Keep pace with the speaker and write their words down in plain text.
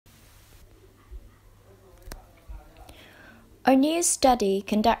A new study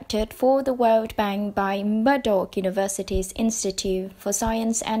conducted for the World Bank by Murdoch University's Institute for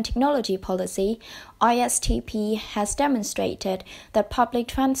Science and Technology Policy, ISTP, has demonstrated that public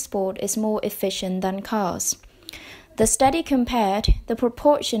transport is more efficient than cars. The study compared the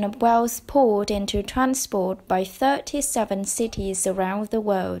proportion of wealth poured into transport by 37 cities around the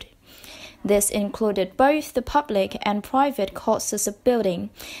world. This included both the public and private costs of building,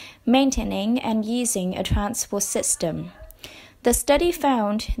 maintaining, and using a transport system. The study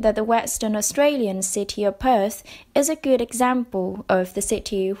found that the Western Australian city of Perth is a good example of the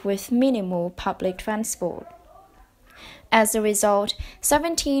city with minimal public transport. As a result,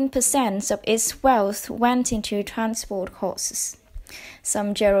 17% of its wealth went into transport costs.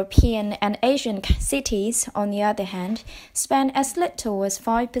 Some European and Asian cities, on the other hand, spend as little as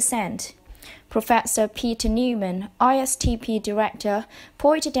 5%. Professor Peter Newman, ISTP director,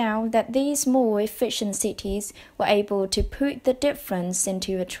 pointed out that these more efficient cities were able to put the difference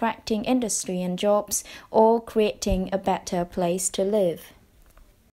into attracting industry and jobs or creating a better place to live.